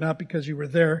remember it not because you were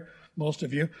there, most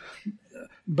of you,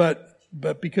 but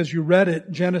because you read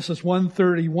it, Genesis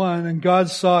 1:31, and God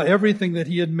saw everything that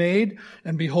he had made,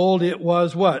 and behold, it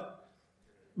was what?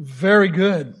 Very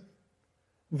good.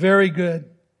 Very good.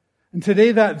 And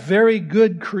today that very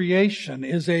good creation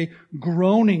is a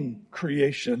groaning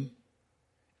creation.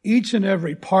 Each and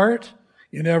every part,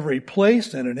 in every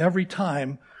place, and in every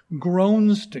time,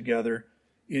 groans together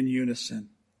in unison.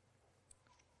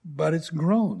 But its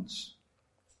groans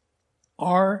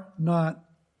are not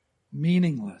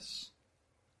meaningless.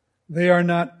 They are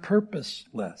not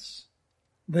purposeless.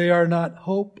 They are not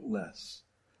hopeless.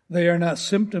 They are not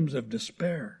symptoms of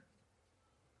despair.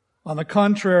 On the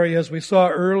contrary, as we saw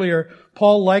earlier,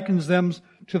 Paul likens them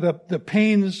to the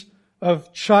pains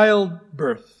of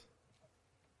childbirth.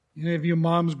 Any of you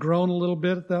moms groan a little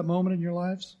bit at that moment in your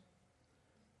lives?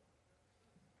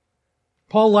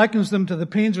 Paul likens them to the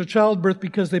pains of childbirth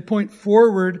because they point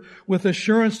forward with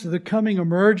assurance to the coming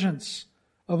emergence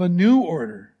of a new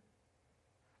order,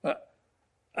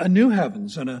 a new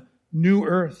heavens and a new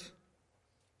earth.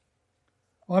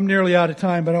 Well, I'm nearly out of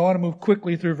time, but I want to move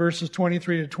quickly through verses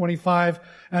 23 to 25.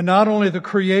 And not only the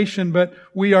creation, but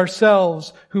we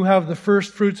ourselves who have the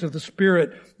first fruits of the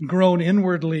Spirit groan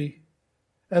inwardly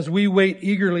as we wait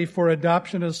eagerly for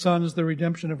adoption as sons, the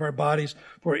redemption of our bodies.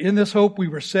 For in this hope we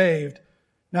were saved.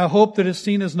 Now hope that is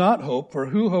seen is not hope, for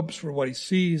who hopes for what he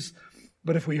sees?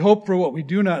 But if we hope for what we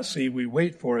do not see, we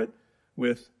wait for it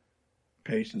with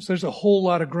patience. There's a whole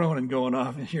lot of groaning going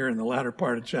on here in the latter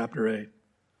part of chapter 8.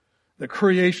 The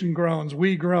creation groans,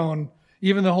 we groan,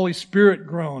 even the Holy Spirit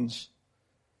groans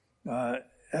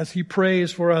as he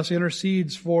prays for us,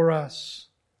 intercedes for us.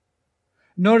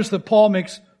 Notice that Paul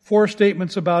makes 4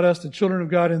 statements about us, the children of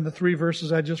God, in the 3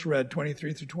 verses I just read,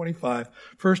 23 through 25.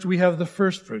 First, we have the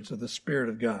first fruits of the Spirit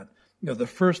of God. The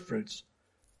first fruits.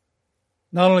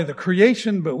 Not only the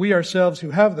creation, but we ourselves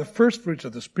who have the first fruits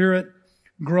of the Spirit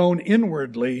groan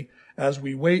inwardly as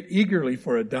we wait eagerly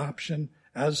for adoption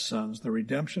as sons, the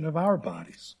redemption of our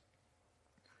bodies.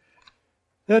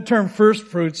 That term first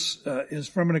fruits is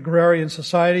from an agrarian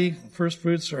society. First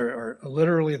fruits are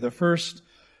literally the first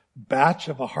batch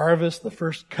of a harvest, the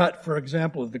first cut, for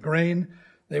example, of the grain.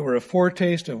 They were a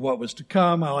foretaste of what was to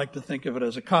come. I like to think of it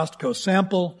as a Costco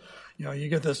sample. You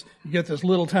get this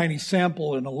little tiny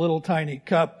sample in a little tiny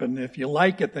cup, and if you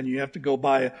like it, then you have to go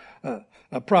buy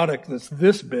a product that's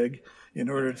this big in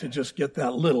order to just get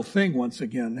that little thing once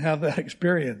again, have that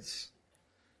experience.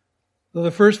 Though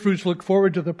the first fruits look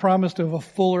forward to the promise of a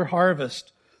fuller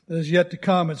harvest that is yet to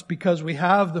come, it's because we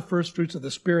have the first fruits of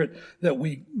the Spirit that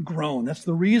we groan. That's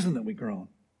the reason that we groan.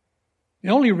 The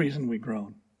only reason we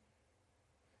groan.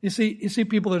 You see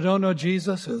people that don't know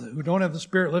Jesus, who don't have the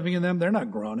Spirit living in them, they're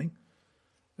not groaning.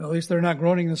 At least they're not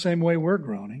groaning the same way we're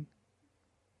groaning.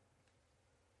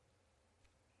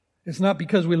 It's not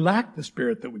because we lack the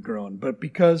Spirit that we groan, but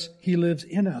because He lives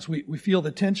in us. We feel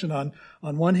the tension on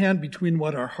one hand between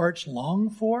what our hearts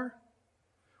long for,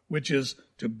 which is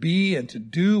to be and to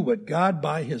do what God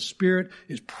by His Spirit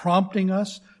is prompting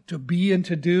us to be and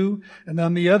to do, and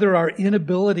on the other, our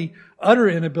inability, utter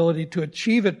inability to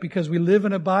achieve it because we live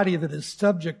in a body that is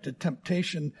subject to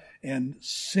temptation and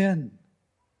sin.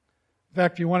 In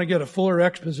fact, if you want to get a fuller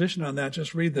exposition on that,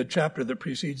 just read the chapter that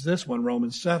precedes this one,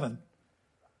 Romans 7,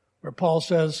 where Paul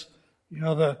says,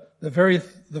 the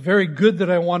very good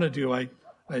that I want to do,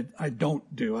 I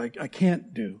don't do, I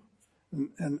can't do.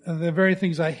 And the very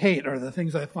things I hate are the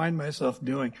things I find myself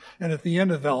doing. And at the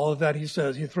end of all of that, he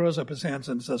throws up his hands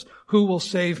and says, who will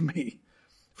save me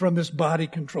from this body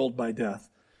controlled by death?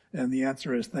 And the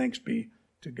answer is, thanks be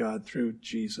to God through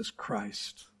Jesus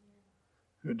Christ,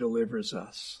 who delivers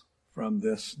us from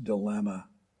this dilemma.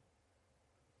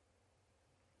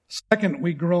 Second,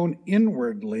 we groan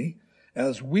inwardly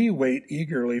as we wait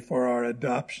eagerly for our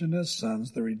adoption as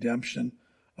sons, the redemption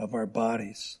of our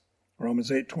bodies.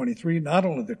 Romans 8:23, not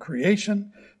only the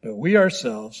creation, but we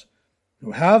ourselves,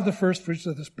 who have the first fruits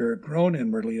of the Spirit, groan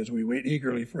inwardly as we wait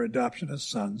eagerly for adoption as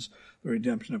sons, the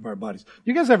redemption of our bodies.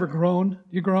 You guys ever groan?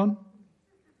 You groan?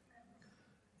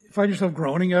 You find yourself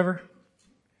groaning ever?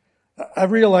 I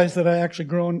realize that I actually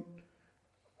groan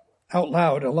out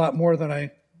loud a lot more than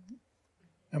I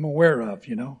am aware of,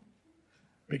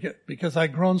 because I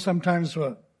groan sometimes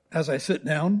as I sit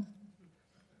down,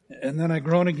 and then I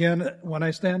groan again when I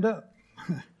stand up.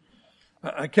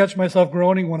 I catch myself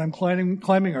groaning when I'm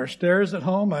climbing our stairs at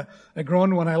home. I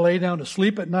groan when I lay down to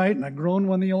sleep at night, and I groan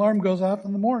when the alarm goes off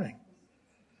in the morning.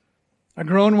 I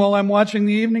groan while I'm watching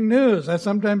the evening news. I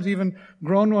sometimes even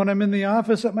groan when I'm in the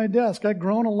office at my desk. I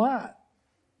groan a lot.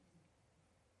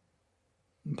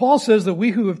 And Paul says that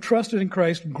we who have trusted in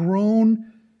Christ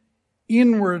groan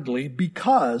inwardly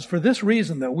because, for this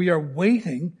reason, that we are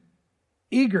waiting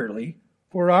eagerly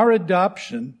for our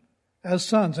adoption as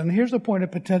sons. And here's the point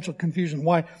of potential confusion.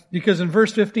 Why? Because in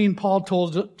verse 15, Paul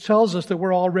tells us that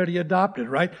we're already adopted,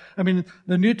 right? I mean,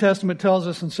 the New Testament tells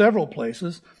us in several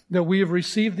places that we have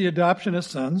received the adoption as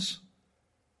sons.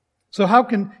 So how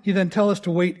can he then tell us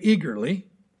to wait eagerly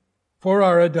for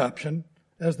our adoption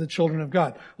as the children of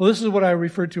God? Well, this is what I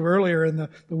referred to earlier in the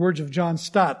words of John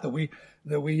Stott, that we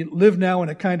live now in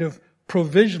a kind of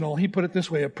provisional, he put it this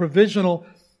way, a provisional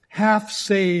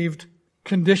half-saved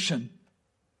condition.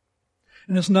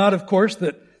 And it's not, of course,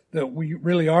 that we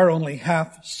really are only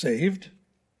half saved,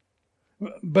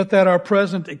 but that our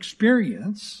present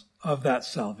experience of that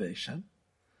salvation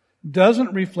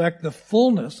doesn't reflect the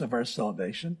fullness of our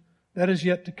salvation that is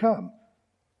yet to come.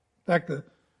 In fact, the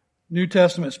New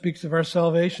Testament speaks of our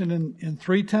salvation in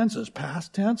three tenses.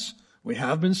 Past tense, we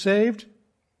have been saved.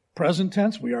 Present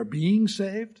tense, we are being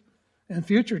saved. And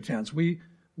future tense, we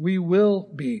will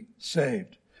be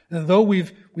saved. And though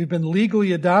we've been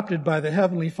legally adopted by the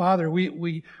Heavenly Father,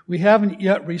 we haven't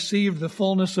yet received the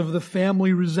fullness of the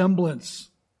family resemblance.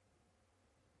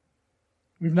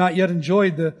 We've not yet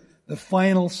enjoyed the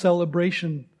final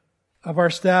celebration of our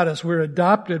status. We're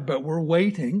adopted, but we're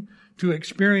waiting to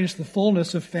experience the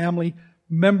fullness of family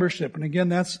membership. And again,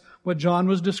 that's what John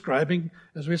was describing,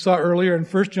 as we saw earlier in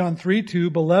 1 John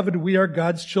 3:2, beloved, we are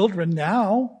God's children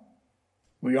now.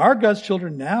 We are God's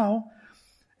children now.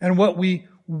 And what we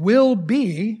will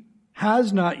be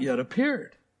has not yet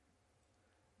appeared.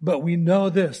 But we know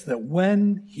this, that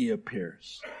when he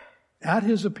appears, at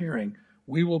his appearing,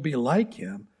 we will be like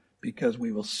him because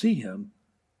we will see him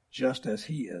just as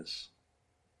he is.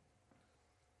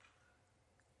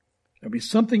 There'll be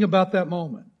something about that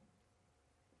moment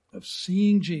of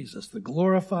seeing Jesus, the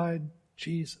glorified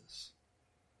Jesus,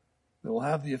 that will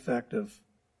have the effect of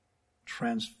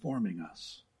transforming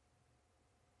us.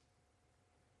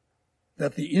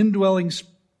 That the indwelling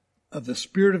of the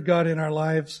Spirit of God in our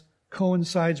lives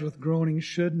coincides with groaning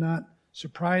should not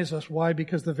surprise us. Why?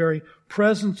 Because the very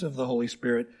presence of the Holy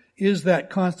Spirit is that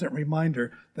constant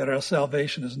reminder that our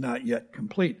salvation is not yet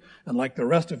complete. And like the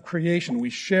rest of creation,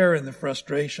 we share in the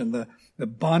frustration, the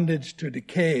bondage to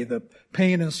decay, the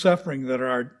pain and suffering that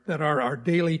are our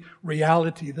daily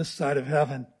reality this side of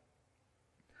heaven.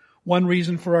 One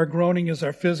reason for our groaning is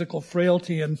our physical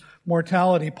frailty and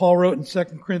mortality. Paul wrote in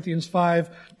 2 Corinthians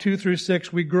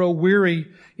 5:2-6, we grow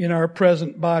weary in our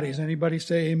present bodies. Anybody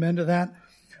say amen to that?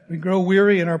 We grow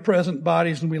weary in our present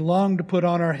bodies, and we long to put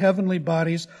on our heavenly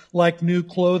bodies like new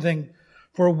clothing.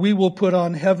 For we will put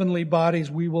on heavenly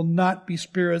bodies. We will not be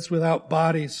spirits without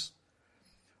bodies.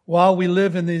 While we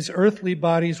live in these earthly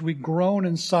bodies, we groan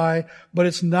and sigh, but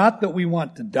it's not that we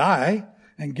want to die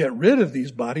and get rid of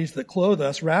these bodies that clothe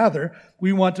us. Rather,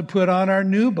 we want to put on our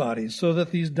new bodies so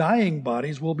that these dying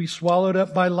bodies will be swallowed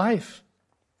up by life.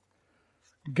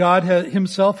 God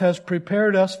himself has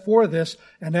prepared us for this,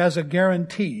 and as a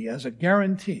guarantee, as a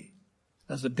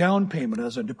down payment,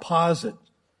 as a deposit,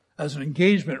 As an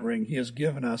engagement ring, He has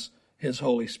given us His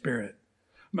Holy Spirit.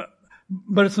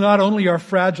 But it's not only our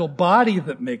fragile body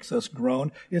that makes us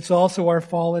groan, it's also our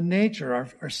fallen nature,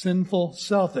 our sinful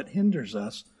self that hinders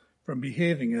us from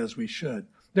behaving as we should.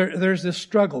 There's this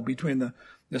struggle between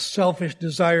the selfish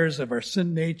desires of our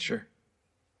sin nature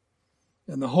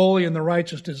and the holy and the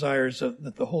righteous desires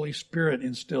that the Holy Spirit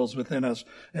instills within us.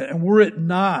 And were it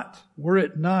not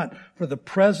for the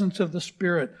presence of the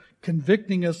Spirit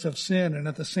convicting us of sin and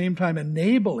at the same time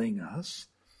enabling us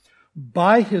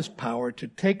by His power to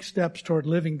take steps toward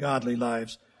living godly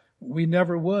lives, we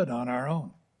never would on our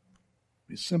own.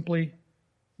 We simply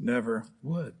never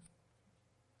would.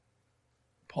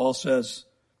 Paul says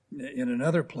in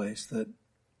another place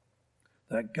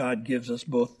that God gives us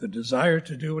both the desire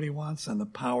to do what He wants and the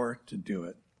power to do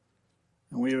it.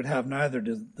 And we would have neither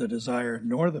the desire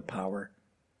nor the power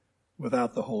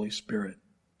without the Holy Spirit.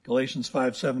 Galatians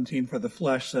 5:17, for the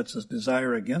flesh sets its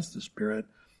desire against the Spirit,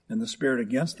 and the Spirit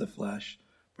against the flesh,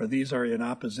 for these are in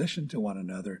opposition to one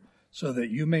another, so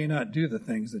that you may not do the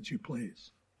things that you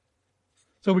please.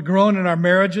 So we groan in our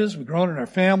marriages, we groan in our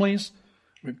families,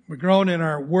 we groan in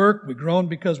our work, we groan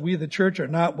because we, the church, are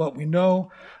not what we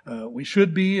know we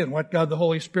should be and what God the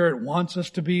Holy Spirit wants us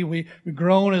to be. We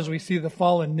groan as we see the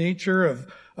fallen nature of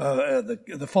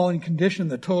the fallen condition,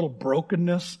 the total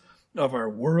brokenness of our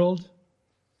world.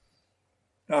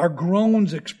 Our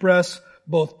groans express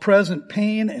both present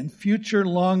pain and future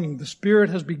longing. The Spirit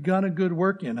has begun a good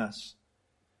work in us,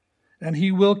 and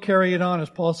He will carry it on, as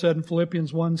Paul said in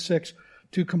Philippians 1:6,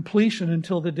 to completion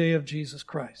until the day of Jesus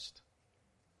Christ.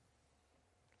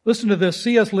 Listen to this.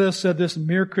 C.S. Lewis said this in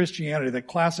Mere Christianity, the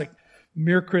classic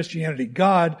Mere Christianity.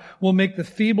 God will make the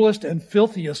feeblest and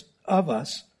filthiest of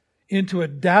us into a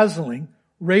dazzling,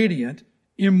 radiant,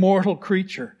 immortal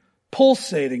creature,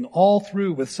 pulsating all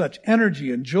through with such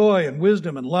energy and joy and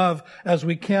wisdom and love as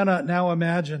we cannot now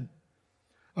imagine.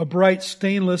 A bright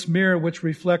stainless mirror which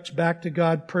reflects back to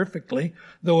God perfectly,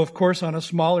 though of course on a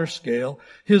smaller scale,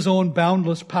 His own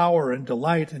boundless power and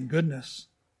delight and goodness.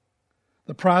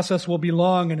 The process will be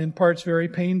long and in parts very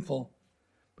painful,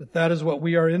 but that is what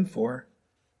we are in for,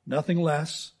 nothing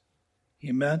less.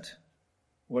 He meant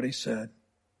what He said.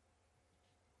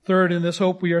 Third, in this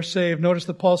hope we are saved. Notice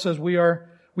that Paul says we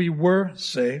were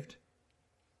saved.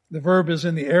 The verb is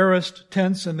in the aorist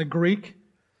tense in the Greek.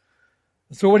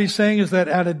 So what he's saying is that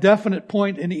at a definite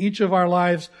point in each of our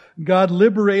lives, God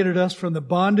liberated us from the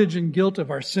bondage and guilt of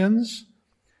our sins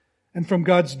and from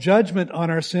God's judgment on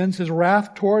our sins, His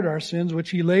wrath toward our sins,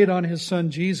 which He laid on His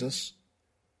Son Jesus.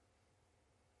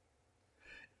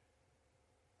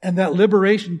 And that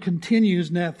liberation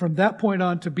continues now from that point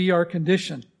on to be our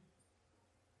condition.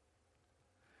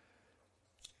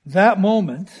 That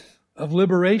moment of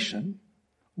liberation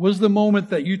was the moment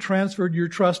that you transferred your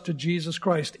trust to Jesus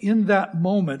Christ. In that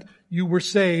moment, you were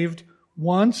saved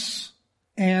once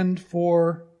and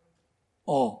for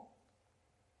all.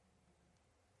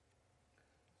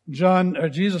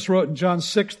 Jesus wrote in John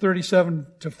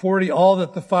 6:37-40, all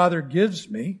that the Father gives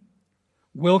me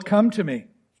will come to me.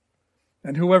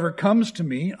 And whoever comes to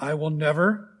me, I will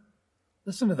never,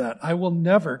 listen to that, I will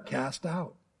never cast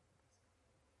out.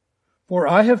 For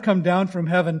I have come down from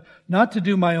heaven not to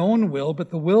do my own will, but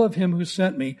the will of Him who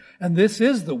sent me. And this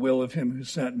is the will of Him who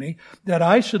sent me, that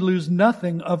I should lose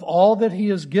nothing of all that He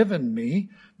has given me,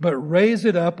 but raise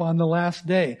it up on the last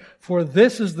day. For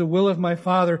this is the will of my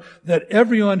Father, that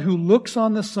everyone who looks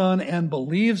on the Son and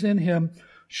believes in Him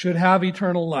should have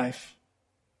eternal life.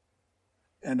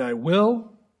 And I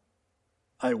will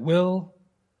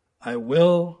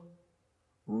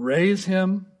raise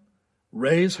him,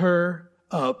 raise her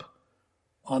up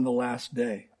on the last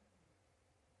day.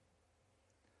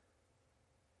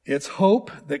 It's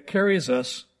hope that carries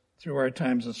us through our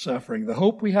times of suffering. The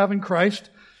hope we have in Christ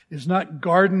is not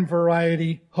garden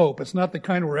variety hope. It's not the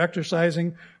kind we're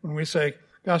exercising when we say,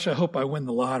 gosh, I hope I win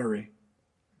the lottery.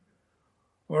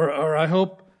 Or I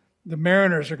hope the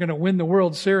Mariners are going to win the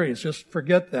World Series. Just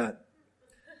forget that.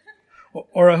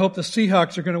 Or I hope the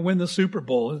Seahawks are going to win the Super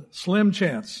Bowl. Slim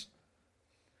chance.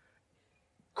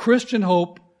 Christian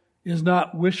hope is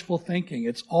not wishful thinking.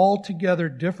 It's altogether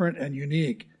different and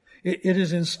unique. It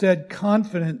is instead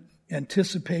confident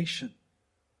anticipation.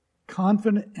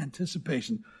 Confident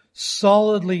anticipation.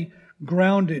 Solidly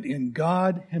grounded in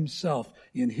God Himself,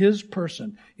 in His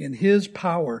person, in His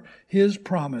power, His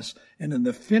promise, and in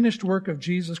the finished work of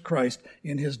Jesus Christ,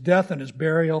 in His death and His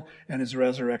burial and His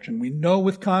resurrection. We know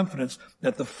with confidence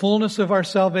that the fullness of our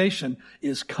salvation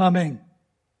is coming.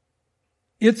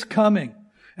 It's coming.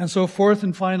 And so fourth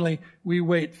and finally, we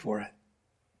wait for it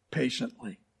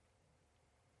patiently.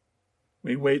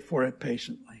 We wait for it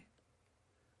patiently.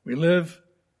 We live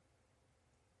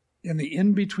in the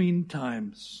in-between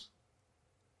times,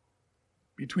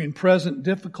 between present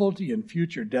difficulty and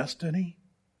future destiny,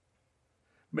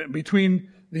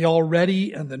 between the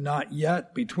already and the not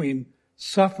yet, between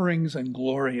sufferings and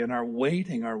glory. And our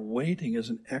waiting is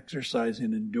an exercise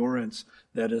in endurance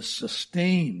that is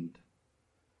sustained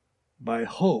by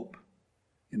hope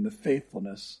in the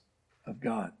faithfulness of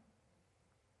God.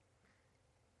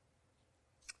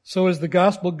 So is the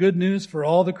gospel good news for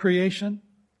all the creation?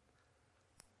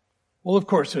 Well, of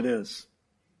course it is.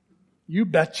 You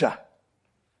betcha.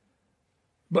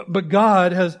 But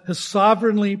God has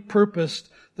sovereignly purposed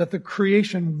that the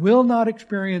creation will not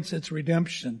experience its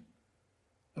redemption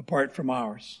apart from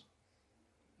ours,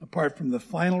 apart from the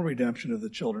final redemption of the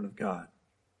children of God.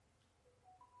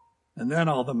 And then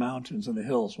all the mountains and the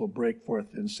hills will break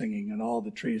forth in singing, and all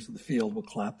the trees of the field will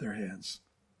clap their hands.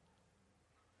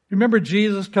 Remember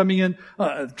Jesus coming in,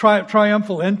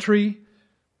 triumphal entry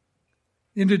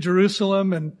into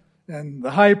Jerusalem, and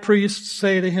the high priests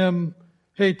say to him,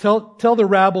 "Hey, tell the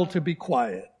rabble to be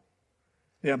quiet."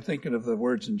 Yeah, I'm thinking of the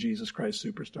words in Jesus Christ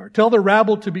Superstar. "Tell the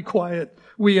rabble to be quiet.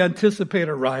 We anticipate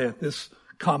a riot. This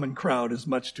common crowd is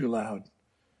much too loud.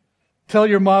 Tell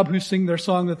your mob who sing their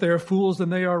song that they are fools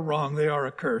and they are wrong. They are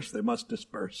accursed. They must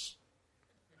disperse."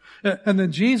 And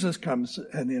then Jesus comes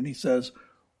and he says,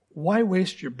 "Why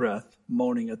waste your breath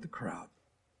moaning at the crowd?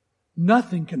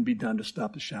 Nothing can be done to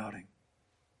stop the shouting.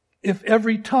 If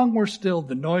every tongue were stilled,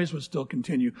 the noise would still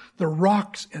continue. The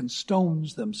rocks and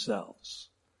stones themselves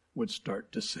would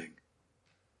start to sing."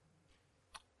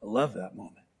 I love that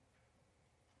moment.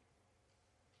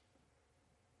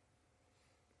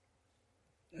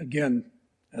 Again,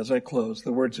 as I close,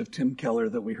 the words of Tim Keller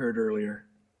that we heard earlier.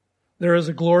 There is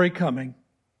a glory coming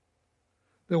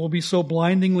that will be so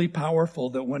blindingly powerful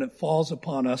that when it falls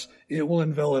upon us, it will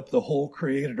envelop the whole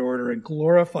created order and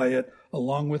glorify it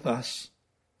along with us.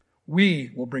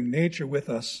 We will bring nature with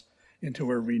us into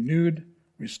a renewed,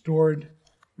 restored,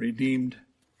 redeemed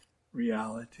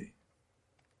reality.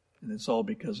 And it's all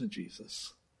because of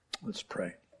Jesus. Let's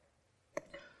pray.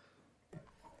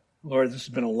 Lord, this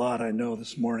has been a lot, I know,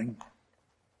 this morning.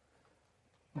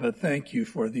 But thank you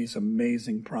for these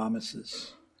amazing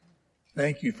promises.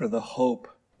 Thank you for the hope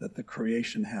that the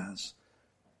creation has,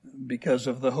 because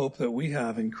of the hope that we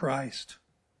have in Christ,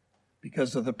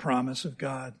 because of the promise of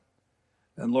God.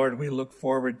 And Lord, we look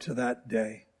forward to that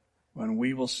day when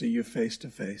we will see you face to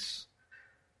face.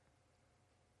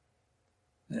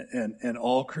 And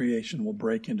all creation will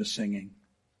break into singing.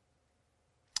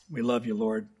 We love you,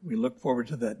 Lord. We look forward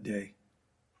to that day.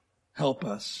 Help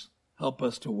us. Help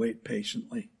us to wait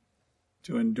patiently,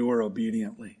 to endure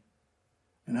obediently,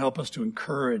 and help us to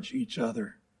encourage each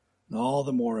other, and all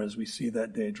the more as we see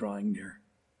that day drawing near.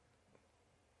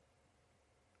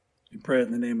 We pray it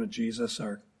in the name of Jesus,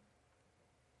 our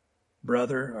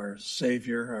brother, our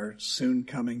Savior, our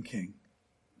soon-coming King.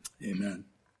 Amen.